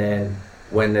bit, and then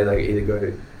when they like either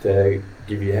go to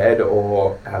give you head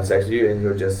or have sex with you and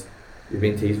you've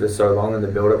been teased for so long and the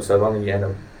build up so long and you end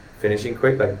up finishing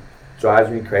quick, like drives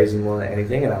me crazy more than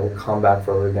anything. And I will come back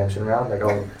for a redemption round. Like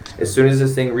as soon as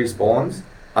this thing respawns,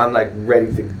 I'm like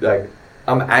ready to like,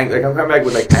 I'm angry, like I'm coming back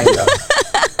with like anger.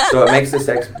 So it makes the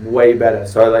sex way better.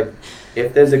 So like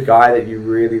if there's a guy that you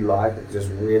really like, just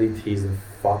really tease the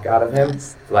fuck out of him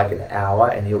for like an hour,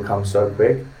 and he'll come so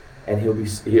quick, and he'll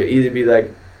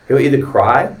either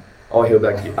cry or he'll be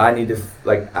like, I need to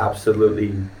like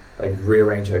absolutely like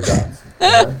rearrange her guts. You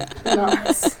know?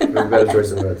 Nice. Better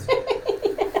choice of words.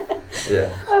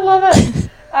 Yeah. I love it.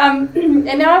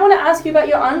 And now I want to ask you about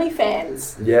your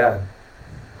OnlyFans. Yeah.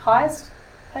 Highest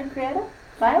paid creator?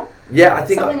 Male? Yeah, I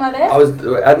think something like that. I was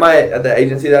at the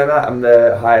agency that I'm at. I'm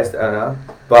the highest earner,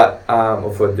 but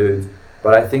or for dudes.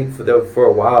 But I think for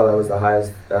a while I was the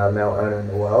highest male earner in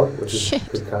the world, which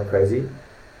is kind of crazy.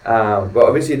 But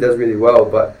obviously it does really well.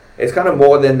 But it's kind of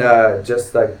more than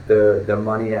just like the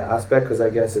money aspect, because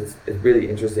I guess it's really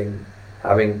interesting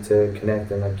having to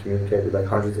connect and like communicate with like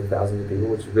hundreds of thousands of people,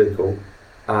 which is really cool.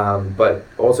 But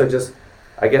also just,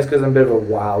 I guess because I'm a bit of a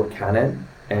wild cannon,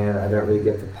 and I don't really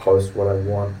get to post what I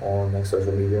want on like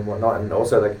social media and whatnot. And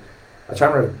also like I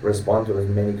try and respond to as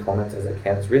many comments as I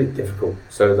can. It's really difficult.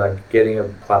 So like getting a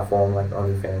platform like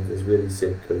OnlyFans is really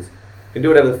sick, because you can do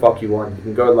whatever the fuck you want. You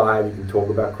can go live, you can talk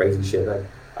about crazy shit. Like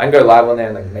I can go live on there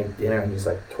and like make dinner and just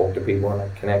like talk to people and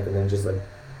like connect and then just like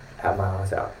have my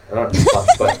ass out. I don't do much,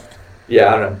 but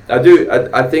yeah, I don't know.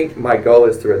 I think my goal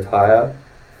is to retire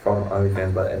from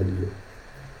OnlyFans by the end of the year.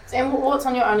 And what's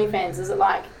on your OnlyFans? Is it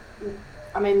like,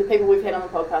 I mean, the people we've had on the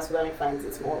podcast with OnlyFans,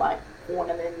 it's more like porn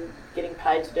and then getting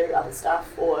paid to do other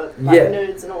stuff, or like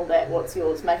nudes and all that. What's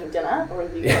yours? Making dinner, or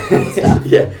have you got other stuff?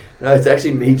 Yeah, no, it's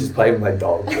actually me just playing with my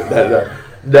dog.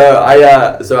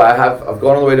 I've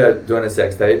gone all the way to doing a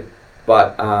sex tape,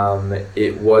 but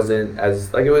it wasn't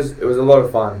as like it was a lot of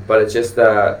fun, but it's just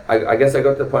I guess I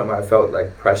got to the point where I felt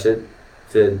like pressured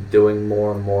to doing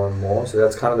more and more and more. So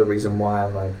that's kind of the reason why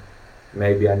I'm like,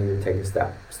 maybe I need to take a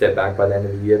step back by the end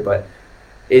of the year. But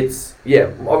it's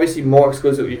obviously more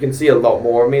exclusive. You can see a lot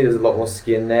more of me. There's a lot more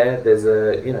skin there. There's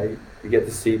you get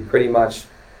to see pretty much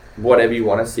whatever you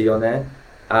want to see on there.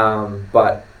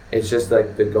 But it's just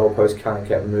like the goalpost kind of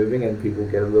kept moving, and people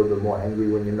get a little bit more angry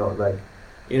when you're not like,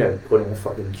 putting a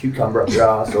fucking cucumber up your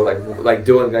ass or like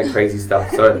doing like crazy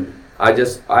stuff. So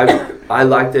I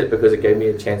liked it because it gave me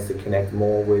a chance to connect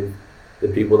more with the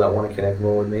people that want to connect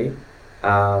more with me.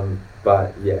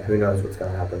 But yeah, who knows what's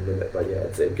going to happen with it. But yeah,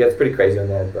 it gets pretty crazy on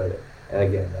there. And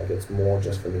again, like it's more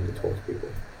just for me to talk to people.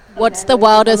 What's the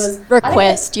wildest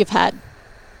request you've had?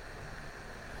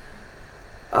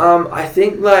 I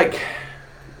think like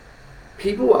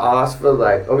people ask for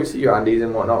like obviously your undies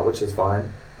and whatnot, which is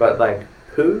fine. But like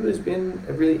poo has been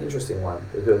a really interesting one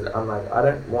because I'm like, I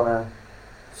don't want to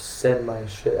send my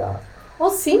shit out.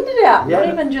 Well, send it out. Not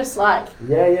even just like.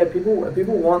 Yeah. People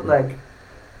want like.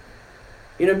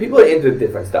 People are into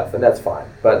different stuff, and that's fine.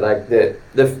 But like the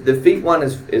feet one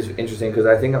is interesting because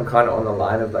I think I'm kind of on the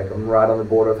line of like I'm right on the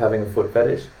border of having a foot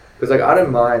fetish. Because like I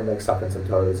don't mind like sucking some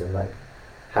toes and like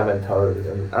having toes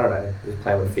and I don't know, just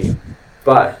playing with feet.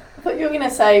 But I thought you were gonna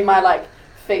say my like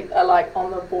feet are like on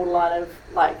the borderline of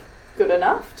like good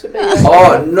enough to be.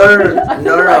 Oh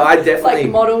no! I definitely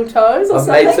like model toes. Or I've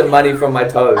something? made some money from my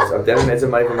toes. I've definitely made some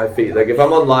money from my feet. Like if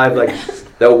I'm on live, like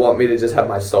they'll want me to just have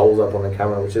my soles up on the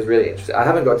camera, which is really interesting. I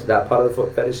haven't got to that part of the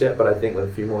foot fetish yet, but I think with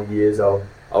a few more years, I'll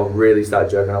really start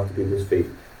jerking off to people's feet.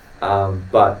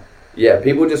 But yeah,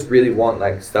 people just really want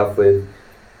like stuff with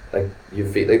like your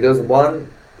feet. Like there was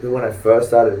one when I first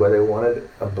started where they wanted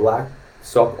a black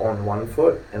sock on one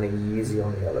foot and a Yeezy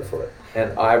on the other foot.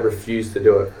 And I refused to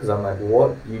do it because I'm like,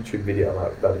 what YouTube video am I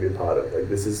about to be a part of? Like,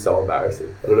 this is so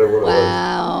embarrassing. I don't know what it was.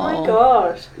 Wow. Oh my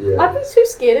gosh. Yeah. I'd be too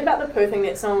scared about the poo thing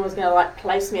that someone was going to like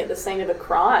place me at the scene of a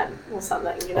crime or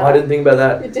something, Oh, I didn't think about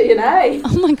that. Your DNA.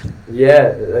 Oh my god.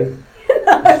 Yeah. Like,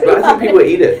 but I think people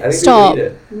eat it. Stop. People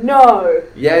eat it. No.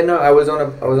 Yeah, no, I was on a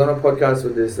podcast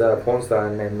with this porn star.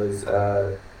 Her name was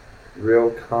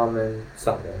Real Carmen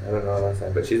something. I don't know her last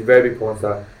name, but she's a very big porn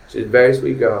star. She's a very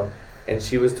sweet girl. And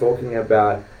she was talking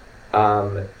about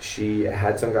she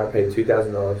had some guy pay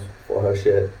 $2,000 for her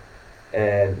shit,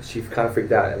 and she kind of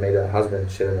freaked out and made her husband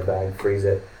shit in a bag, freeze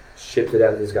it, shipped it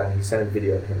out to this guy, and he sent a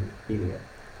video of him eating it.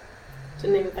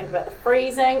 Didn't even think about the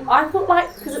freezing. I thought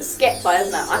like, because it's scat play,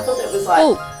 isn't it? I thought it was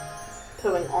like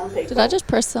pooing on people. Did I just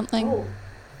press something? Ooh.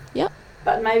 Yep.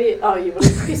 But maybe, you would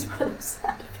have pressed one of the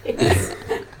sound effects.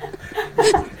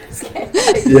 Scat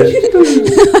play. Yeah.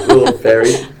 Little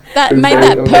fairy. That made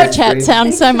that purr chat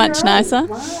sound so much nicer.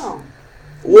 Wow.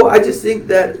 Well, I just think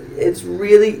that it's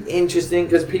really interesting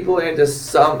because people are into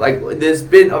some, like, there's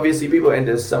been, obviously, people are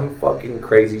into some fucking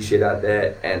crazy shit out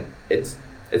there, and it's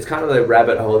kind of the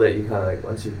rabbit hole that you kind of, like,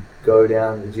 once you go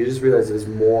down, you just realize there's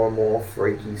more and more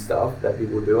freaky stuff that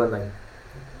people do, and, like,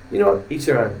 you know what, each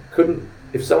their own.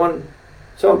 If someone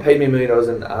paid me $1 million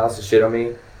and asked to shit on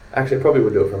me, actually, I probably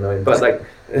would do it for $1 million, but, like,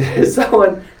 if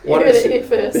someone wanted to shit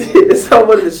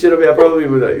on me, I probably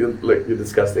would look, you're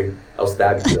disgusting. I'll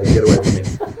stab you. Like, get away from me.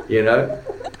 You know?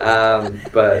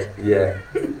 But yeah,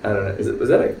 I don't know. Was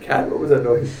that a cat? What was that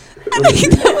noise? I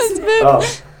think that was me. Oh,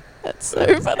 that's so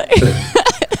funny.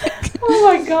 Oh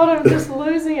my god, I'm just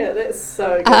losing it. That's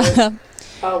so good.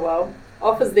 Oh well,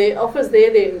 offers there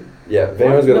then. Yeah, if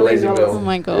anyone's got a lazy bill. Oh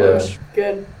my gosh. Yeah.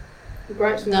 Good.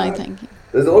 Great to know. No, thank you.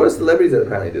 There's a lot of celebrities that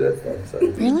apparently do that stuff. So.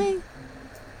 Really?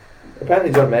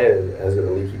 Apparently John Mayer has got a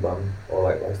leaky bum or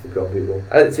like likes to kill people.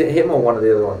 It's him or one of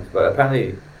the other ones, but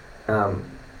apparently, and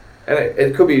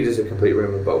it could be just a complete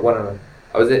rumor. But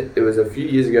it was a few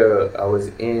years ago. I was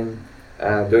in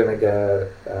doing like a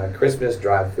Christmas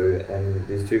drive-through, and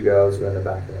these two girls were in the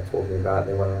back and they're talking about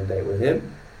they went on a date with him,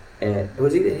 and it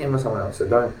was either him or someone else. So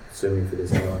don't sue me for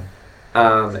this, anyone.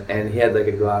 And he had like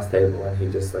a glass table, and he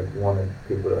just like wanted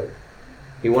people to like.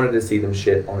 He wanted to see them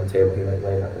shit on the table. He like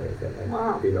laid underneath it, like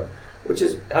wow. Beat up. Which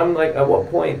is, I'm like, at what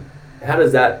point? How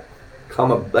does that come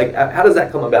about? Like, I've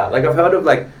heard of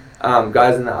like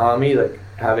guys in the army like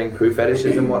having poo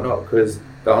fetishes and whatnot, because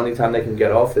the only time they can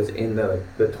get off is in the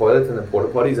toilets and the porta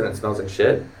potties, and it smells like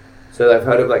shit. So I've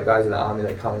heard of like guys in the army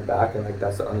like coming back, and like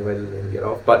that's the only way that they can get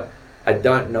off. But I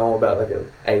don't know about like a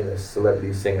A-list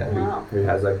celebrity singer who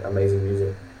has like amazing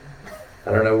music.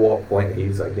 I don't know what point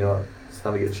he's like, you know what, it's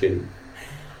time to get shitty.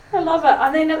 I love it.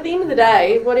 I mean, at the end of the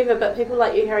day, whatever, but people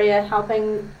like you, Harry, are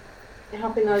helping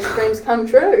those dreams come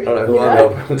true. I don't know who I'm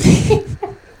helping.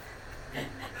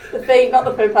 The feet, not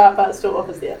the poo part, but still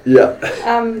offers there. Yeah.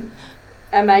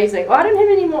 Amazing. Well, I don't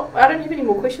have any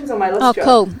more questions on my list. Oh, Jo.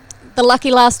 cool. The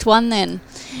lucky last one then.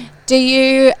 Do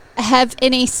you have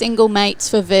any single mates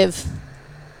for Viv?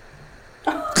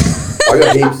 I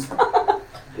got heaps.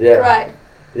 Yeah. Right.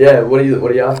 Yeah. What are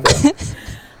you after?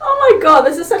 Oh my god,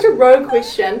 this is such a rogue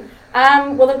question.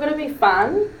 Well, they've got to be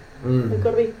fun. They've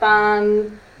got to be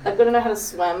fun. They've got to know how to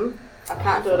swim. I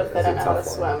can't do it if they don't know how to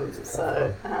swim.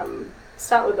 So,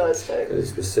 start with those two. Really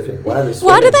specific.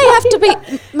 Why do they have to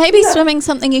be? Maybe swimming's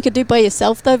something you could do by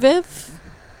yourself though, Viv.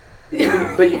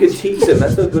 But you could teach them.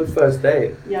 That's a good first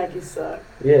date. Yeah, I guess so.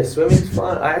 Yeah, swimming's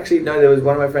fun. I actually know there was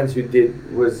one of my friends who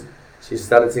she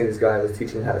started seeing this guy and was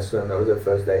teaching him how to swim. That was her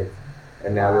first date.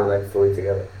 And now they're like fully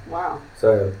together. Wow.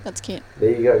 So that's cute.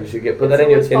 There you go. You should put that in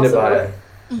your Tinder bio.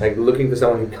 Like looking for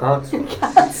someone who can't swim.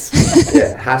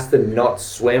 Yeah, has to not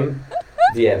swim.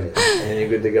 DM me, and then you're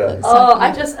good to go.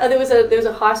 There was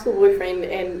a high school boyfriend,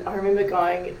 and I remember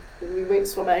we went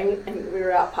swimming, and we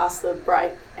were out past the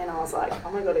break, and I was like,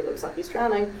 oh my god, he looks like he's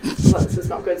drowning. I was like, this is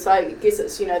not good. So I guess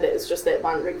it's, that it's just that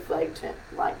one red flag time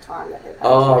that happened.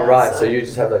 Oh, right. So you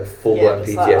just have like full blown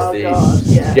PTSD. Like, oh god,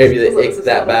 yeah. Gave you the ick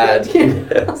that bad.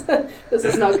 This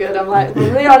is not good. I'm like, from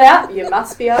here on out, you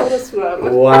must be able to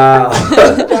swim. Wow.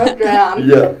 Don't drown.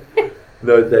 Yeah.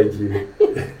 No, thank you.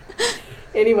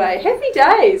 Anyway, happy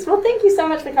days. Well, thank you so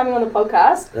much for coming on the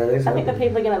podcast. No, I think the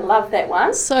people are going to love that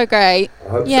one. So great. I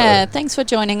hope so. Thanks for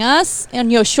joining us on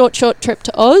your short trip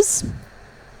to Oz.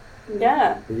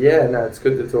 Yeah. Yeah, no, it's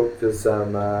good to talk to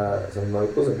some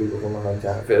locals and people from my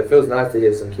hometown. It feels nice to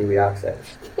hear some Kiwi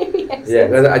accents. Yeah,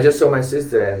 because I just saw my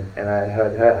sister and I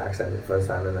heard her accent the first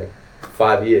time in like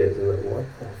 5 years. I was like, what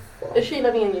the fuck? Is she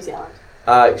living in New Zealand?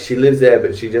 She lives there,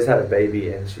 but she just had a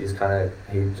baby, and he's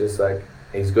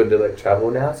good to like travel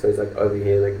now, so he's like over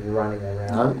here like running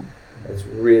around. It's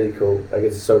really cool. Like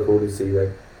it's so cool to see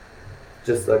like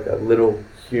just like a little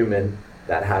human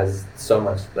that has so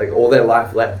much, like all their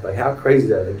life left. Like how crazy is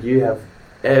that? Like you have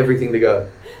everything to go.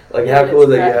 Like how cool is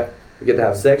that? You get to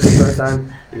have sex for the first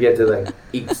time. You get to like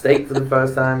eat steak for the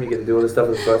first time. You get to do all this stuff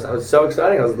for the first time. It was so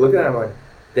exciting. I was looking at him like,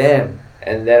 damn.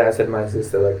 And then I said to my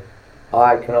sister like,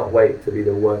 I cannot wait to be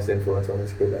the worst influence on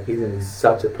this kid. Like he's gonna be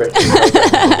such a prick.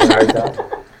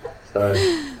 So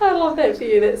I love that for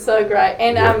you. That's so great.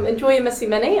 And enjoy your Missy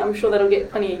Mini. I'm sure that'll get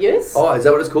plenty of use. Oh, is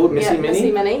that what it's called? Missy Mini?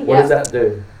 Missy Mini. What does that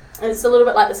do? It's a little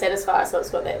bit like the Satisfier, so it's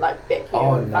got that like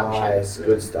vacuum function. Nice,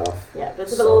 good stuff. Yeah, but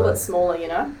it's a little bit smaller,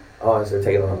 Oh, so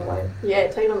take it on a plane. Yeah,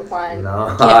 take it on the plane.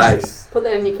 Nice. Put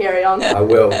that in your carry-on. I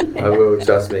will,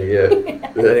 trust me, yeah.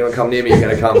 If anyone come near me, you're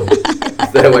going to come.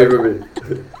 Stay away from me.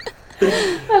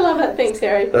 I love it. Thanks,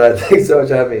 Harry. Thanks so much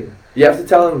for having me. You have to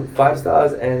tell them 5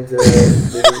 stars and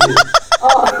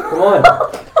come on.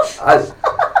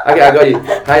 Okay, I got you.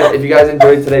 Hey, if you guys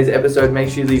enjoyed today's episode, make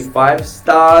sure you leave 5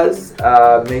 stars.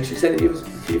 Make sure you send it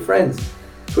to your friends.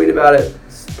 Tweet about it.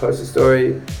 Post a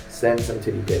story. Send some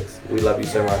titty pics. We love you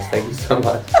so much. Thank you so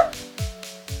much.